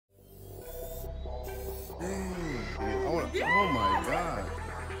Dang. I wanna, oh my God.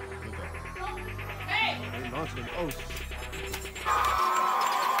 Look at it. Hey! They launched it. Oh,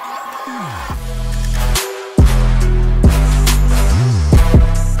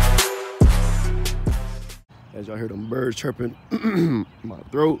 as y'all hear them birds chirping in my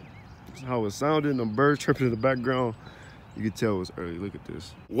throat, that's how it sounded. Them birds chirping in the background. You can tell it's early. Look at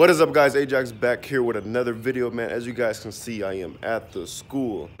this. What is up, guys? Ajax back here with another video, man. As you guys can see, I am at the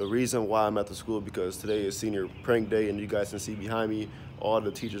school. The reason why I'm at the school because today is senior prank day, and you guys can see behind me all the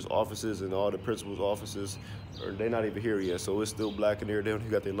teachers' offices and all the principals' offices. They're not even here yet, so it's still black in there. They don't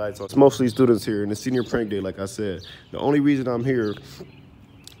even got their lights on. It's mostly students here, and it's senior prank day, like I said. The only reason I'm here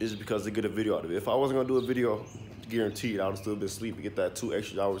is because to get a video out of it. If I wasn't gonna do a video, guaranteed I would still been asleep to get that 2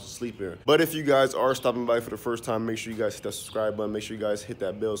 extra hours of sleep in. But if you guys are stopping by for the first time, make sure you guys hit that subscribe button. Make sure you guys hit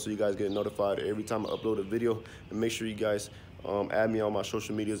that bell so you guys get notified every time I upload a video. And make sure you guys add me on my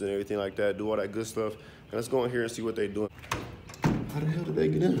social medias and everything like that. Do all that good stuff. And let's go in here and see what they're doing. How the hell did they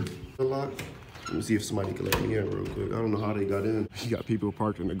get in? Let me see if somebody can let me in real quick. I don't know how they got in. You got people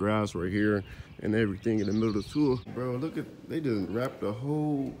parked in the grass right here and everything in the middle of the school. Bro, look at, they just wrapped the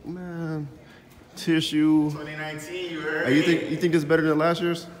whole, man, tissue. 2019, you heard. Hey, you think this is better than last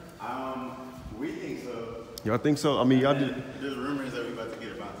year's? We think so. Y'all think so? I mean, y'all did. There's rumors that we're about to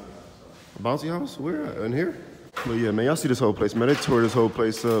get a bouncy house. A bouncy house? Where? In here? But yeah, man, y'all see this whole place, man. They tore this whole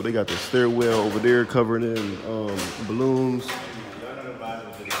place up. They got the stairwell over there covered in balloons. Y'all know the vibes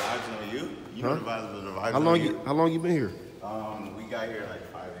of the vibes on you? You know the vibes of the vibes How long you been here? We got here like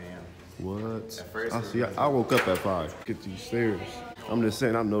 5 a.m. What? At first, I see. I woke up at 5. Get these stairs. I'm just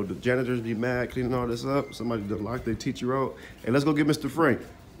saying, I know the janitors be mad cleaning all this up. Somebody done locked their teacher out. Hey, let's go get Mr. Frank.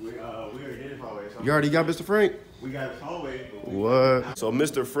 We already did it hallway. So You already got Mr. Frank? we got his hallway. What? So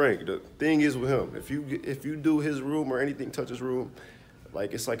Mr. Frank, the thing is with him, if you do his room or anything touch his room,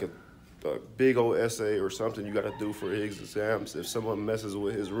 like it's like a big old essay or something you got to do for his exams if someone messes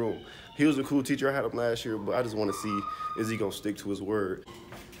with his room. He was a cool teacher. I had him last year, but I just want to see, is he going to stick to his word?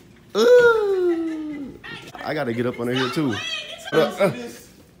 I got to get up under here too. Let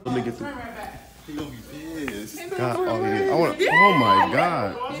me get through. He gonna be pissed. God, oh yeah. Oh my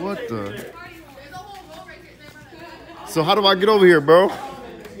God. What the? So how do I get over here, bro?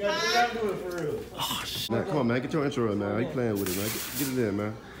 Oh, shit. Now, come on, man. Get your intro in, man. You playing with it, man. Get it in,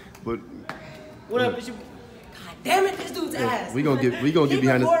 man. But what up, God damn it, this dude's ass. We gonna get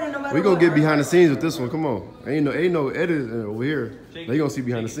behind the scenes with this one. Come on. Ain't no edit over here. They gonna see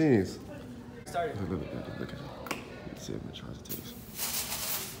behind the scenes. Look at it. Let's see if it tries to take this.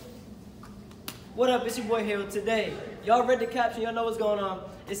 What up, it's your boy Hero. Today, y'all read the caption, y'all know what's going on.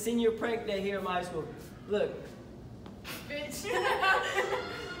 It's senior prank day here in my high school. Look. Bitch.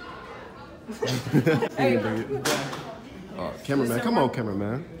 Hey. Cameraman, come on,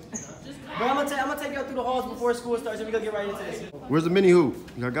 cameraman. Bro, I'm gonna take y'all through the halls before school starts and we gonna get right into this. Where's the mini hoop?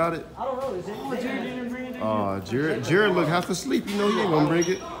 Y'all got it? I don't know, is it? Oh, Jared didn't bring it. Jared look half asleep. You know he ain't gonna bring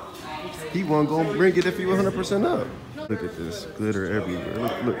it. He wasn't gonna bring it if he was 100% up. Look at this, glitter everywhere.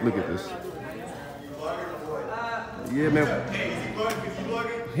 Look at this. Yeah, man.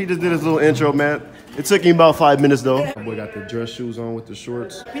 He just did his little intro, man. It took him about 5 minutes though. My boy got the dress shoes on with the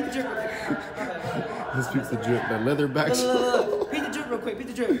shorts. Peep the drip. This peeps the drip, that leather back. Look. Peep the drip real quick. Peep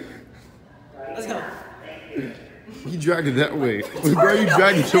the drip. Let's go. You dragged it that way. Bro, you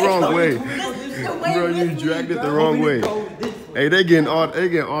dragged it the wrong way. Bro, you dragged it the wrong way. Hey, they getting all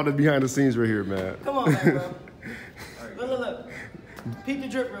the behind the scenes right here, man. Come on, man, bro. Look. Peep the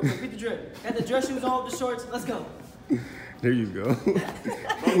drip real quick. Peep the drip. Got the dress shoes on with the shorts. Let's go. There you go.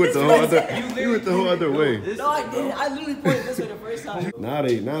 You went the whole other way. No, I didn't. I literally pointed this way the first time. Now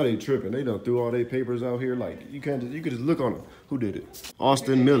they tripping. They done threw all their papers out here. Like you could just look on them. Who did it?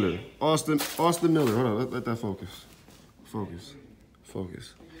 Austin Miller. Austin Miller. Hold on. Let that focus. Focus. All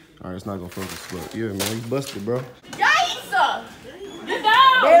right, it's not gonna focus, but yeah, man, you busted, bro. Yikes! Get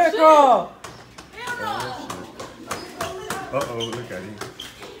down! There, girl. Uh-oh, look at him.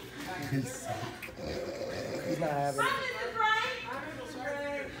 He's not having it.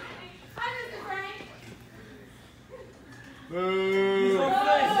 He's on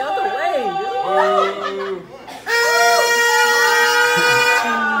flank. The other way.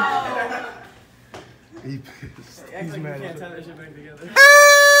 He pissed. He's mad. You can't tie that shit back together.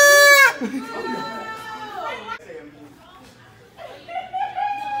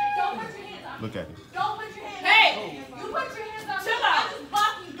 Look at him. Don't put your hands on. Hey! You put your hands on. Chill out. I just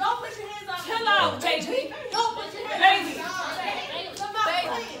block you. Don't put your hands on. Chill out, baby. Don't put your hands on.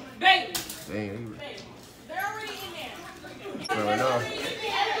 Baby. Dang. They're already in there. Fair enough.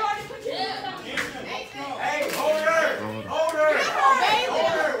 Everybody put your hands on. Hey, hold her! Hold her!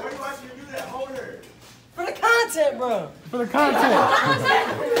 Hold her! Why you watching me do that? Hold her! content, bro. For the content.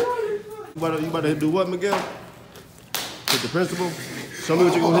 You about to do what, Miguel? Hit the principal? Show me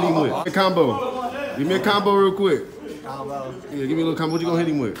what you're gonna hit him with. A combo. Give me a combo real quick. Combo. Yeah, give me a little combo. What you gonna hit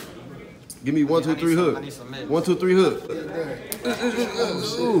him with? Give me 1, 2, 3 hook. 1, 2, 3 hook.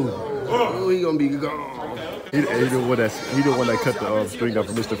 Ooh, he gonna be gone. He the one that cut the string up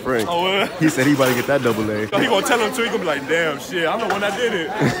for Mr. Frank. Oh, he said he about to get that double A. He gonna tell him too. He gonna be like, damn, shit, I'm the one that did it.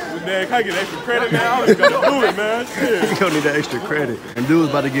 Man, can I get extra credit, man? I don't even gotta do it, man. Shit. He gonna need that extra credit. And dude was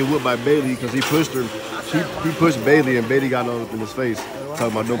about to get whipped by Bailey because he pushed her. He pushed Bailey and Bailey got all up in his face.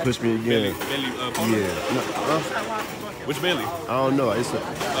 Talking about don't push me again. Bailey, yeah. No, which Bailey? I don't know. It's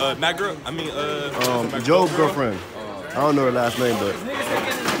not girl. I mean, Joe's girlfriend. I don't know her last name, but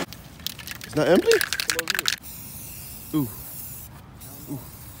it's not empty. Ooh. Ooh.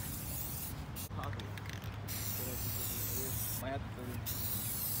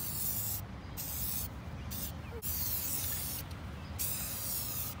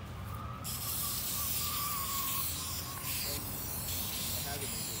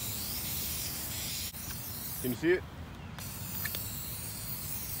 Can you see it?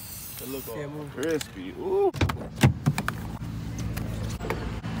 It looks all crispy. Ooh.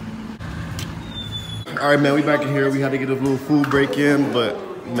 All right, man, we back in here. We had to get a little food break in, but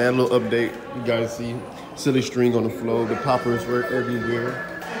man, a little update. You guys see silly string on the floor. The poppers were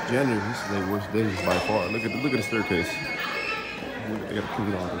everywhere. Janitor, this is their worst days by far. Look at the staircase. They got to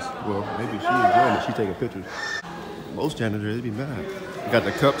clean all this. Well, maybe she enjoying it. She taking pictures. Most janitors, they'd be mad. You got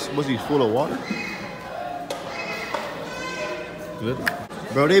the cups. Was he full of water? Good.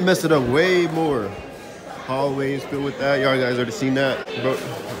 Bro, they messed it up way more. Hallways filled with that. Y'all guys already seen that? Bro,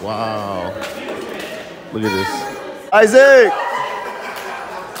 wow. Look at this. Isaac!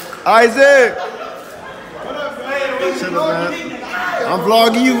 Isaac! Shut up, man. I'm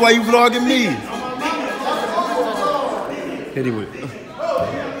vlogging you. Why you vlogging me? Hit him with it.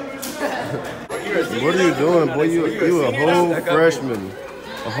 What are you doing, boy? You a whole freshman.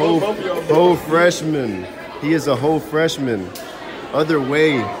 A whole freshman. He is a whole freshman. Other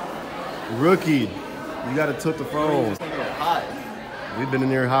way. Rookie. You gotta took the phone. We've been in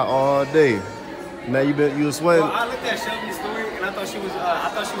there hot all day. Man, you was sweating. Well, I looked at Shelby's story and I thought she was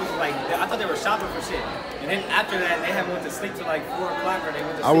like, I thought they were shopping for shit. And then after that, they had went to sleep till like 4 o'clock or they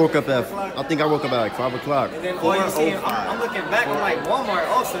went to sleep. I woke up at like 5 o'clock. And then all you see, I'm looking back, I'm like, Walmart.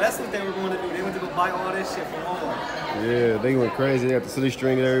 Oh, so that's what they were going to do. They went to go buy all this shit from Walmart. Yeah, they went crazy. They had the silly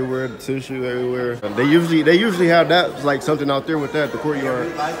string everywhere, the tissue everywhere. They usually have that, like something out there with that, the courtyard.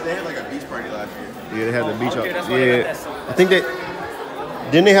 They had like a beach party last year. Yeah, they had the beach out. That's why they got that stuff. I think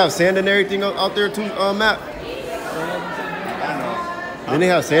didn't they have sand and everything out there too, Matt? Didn't they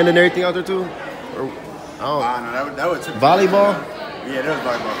have sand and everything out there too? Or, I don't know. That would volleyball? Yeah, that was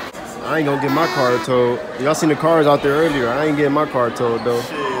volleyball. I ain't gonna get my car towed. Y'all seen the cars out there earlier. I ain't getting my car towed though.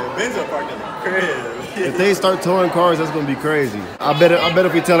 Shit, Benzo parked in the crib. If they start towing cars, that's gonna be crazy. I bet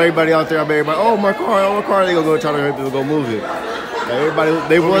if we tell everybody out there, I bet everybody, oh my car, they gonna go try to go move it. Like everybody,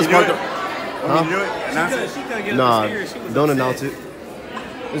 they was parked. Huh? Nah, don't announce it.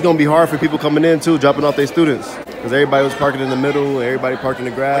 It's gonna be hard for people coming in too, dropping off their students, because everybody was parking in the middle, everybody parked in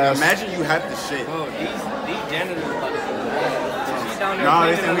the grass. Like, imagine you had the shit. Oh, these janitors are about to go. She's down there No,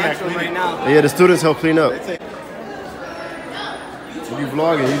 cleaning the lunchroom right now. Yeah, the students help clean up. What you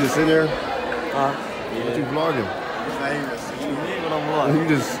vlogging? You just sitting there? What you vlogging?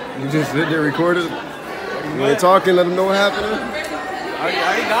 You just sitting there recording? You ain't talking, let them know what happened? I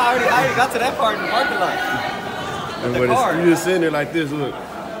already got to that part in the parking lot. And you just sitting there like this, look.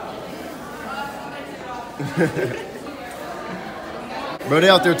 Bro, they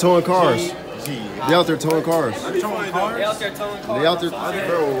out there towing cars. They out there towing cars. They out there towing cars. They out there.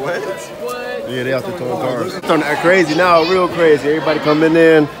 Bro, what? Yeah, they out there towing cars. It's starting to act crazy now, real crazy. Everybody coming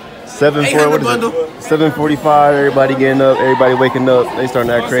in. 7:45. Everybody getting up. Everybody waking up. They starting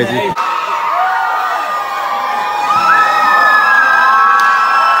to act crazy. They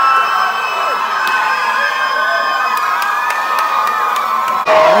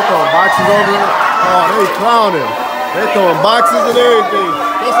throwing boxes over. Oh, they clowning. They throwing boxes and everything.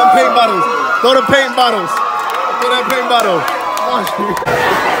 Throw some paint bottles. Throw the paint bottles. Throw that paint bottle. Man,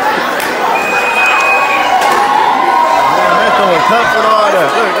 they throwing cups and all that.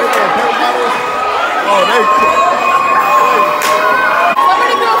 Look, they throwing paint bottles. Oh, they.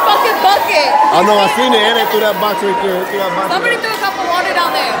 Somebody threw a fucking bucket. I know, I seen it, and they threw that box right there. Somebody threw a cup of water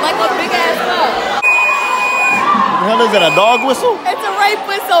down there, like a big ass cup. What the hell is that, a dog whistle? It's a rape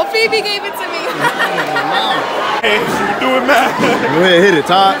whistle. Phoebe gave it to me. Hey, do it, man. Go ahead, hit it,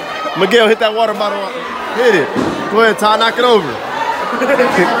 Todd. Miguel, hit that water bottle. Hit it. Go ahead, Todd, knock it over.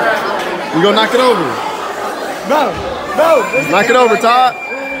 You gonna knock it over? No. Knock it over, Todd.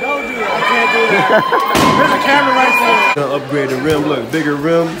 Don't do that. I can't do that. There's a camera right there. Gonna upgrade the rim. Look, bigger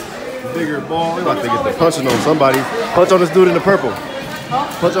rim, bigger ball. You about to get the punching on somebody. Punch on this dude in the purple.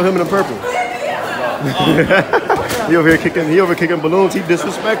 Punch on him in the purple. He over here kicking balloons. He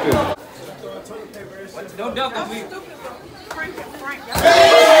disrespected. Don't dunk on me.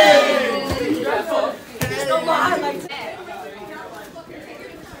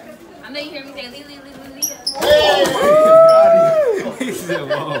 I know you hear me say Lee.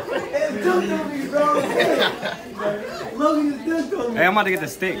 Hey, I'm about to get the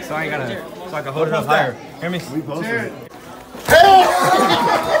stick, so I ain't gotta, so I can hold it up higher. Hear me? We posted. Hey,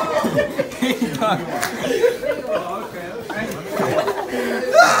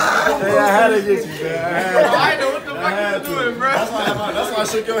 I had to get you, man. I know what the fuck you doing, bro. That's why I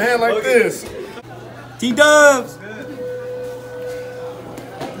shook your hand like this. T-Dubs!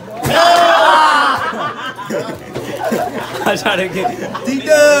 I tried to get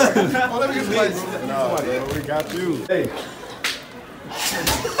T-Dubs! Oh, let me get some lights. No, bro, we got you. Hey.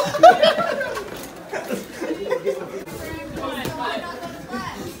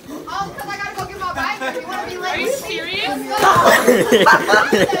 Are you serious?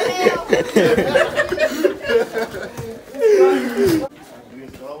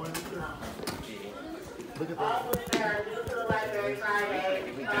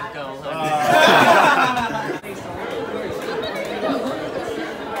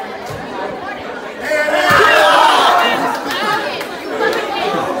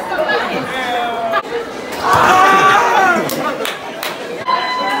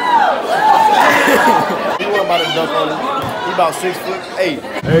 He about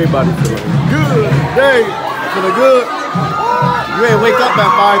 6'8". Everybody feeling good today. Feeling good. You ain't wake up at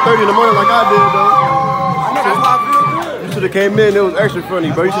 5:30 in the morning like I did though. You should have came in. It was extra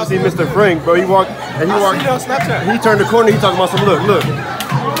funny, bro. You should see Mr. Frank, bro. He walked. He turned the corner. He talking about some look. He was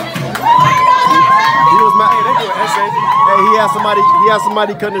mad. Hey, he had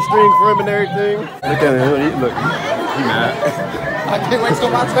somebody cutting the string for him and everything. Look at him. He mad. I can't wait till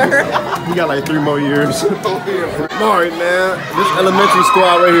my turn. He got like 3 more years. Alright, man. This elementary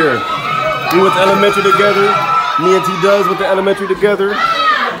squad right here. We went to elementary together. Me and T-Dubs went to elementary together.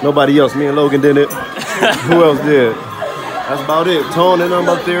 Nobody else. Me and Logan did it. Who else did? That's about it. Tone and I'm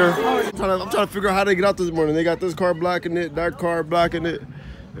up there. I'm trying to figure out how they get out this morning. They got this car blocking it, that car blocking it.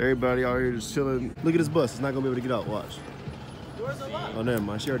 Everybody out here just chilling. Look at this bus. It's not gonna be able to get out. Watch. Oh, never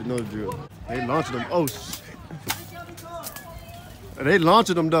mind. She already knows the drill. They launching them. Oh, shit. They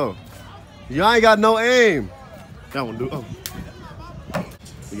launching them though. Y'all ain't got no aim. That one do. Oh.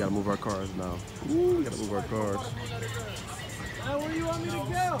 We gotta move our cars now. Ooh, we gotta move our cars. Where do you want me to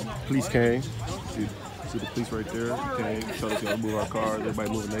go? Police came. See the police right there. Came. Told us we gotta move our cars.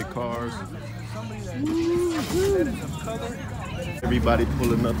 Everybody moving their cars. Everybody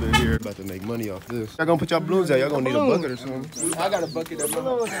pulling up in here. About to make money off this. Y'all gonna put y'all balloons out. Y'all gonna need a bucket or something. I got a bucket of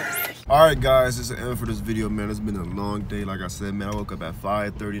balloons. Alright guys, this is the end for this video, man. It's been a long day. Like I said, man, I woke up at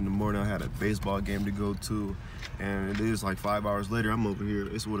 5:30 in the morning. I had a baseball game to go to. And it is like 5 hours later. I'm over here.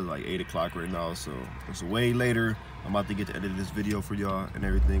 It's like 8 o'clock right now, so it's way later. I'm about to get to edit this video for y'all and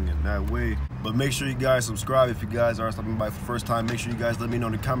everything in that way. But make sure you guys subscribe if you guys are stopping by for the first time. Make sure you guys let me know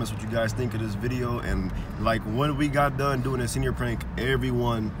in the comments what you guys think of this video. And like when we got done doing a senior prank,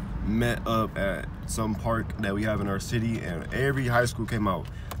 everyone met up at some park that we have in our city, and every high school came out.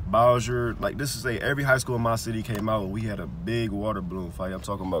 Bowser, like this is every high school in my city came out, and we had a big water balloon fight. I'm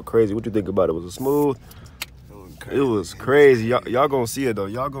talking about crazy. What you think about it? Was it smooth? It was crazy. Y'all gonna see it though.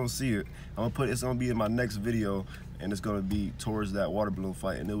 Y'all gonna see it. It's gonna be in my next video, and it's gonna be towards that water balloon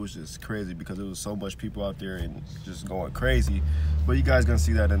fight. And it was just crazy because there was so much people out there and just going crazy. But you guys gonna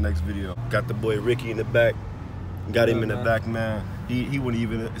see that in the next video. Got the boy Ricky in the back. Got him in the back, man. He wasn't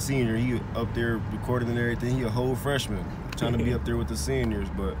even a senior. He up there recording and everything. He a whole freshman, trying to be up there with the seniors.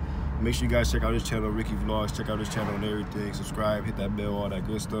 But make sure you guys check out his channel, Ricky Vlogs. Check out his channel and everything. Subscribe, hit that bell, all that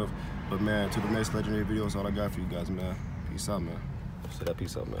good stuff. But man, to the next legendary video, that's all I got for you guys, man. Peace out, man. Say that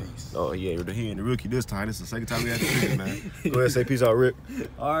peace out, man. Peace. Oh, he ain't the rookie this time. This is the second time we had to do it, man. Go ahead and say peace out, Rick.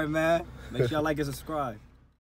 All right, man. Make sure y'all like and subscribe.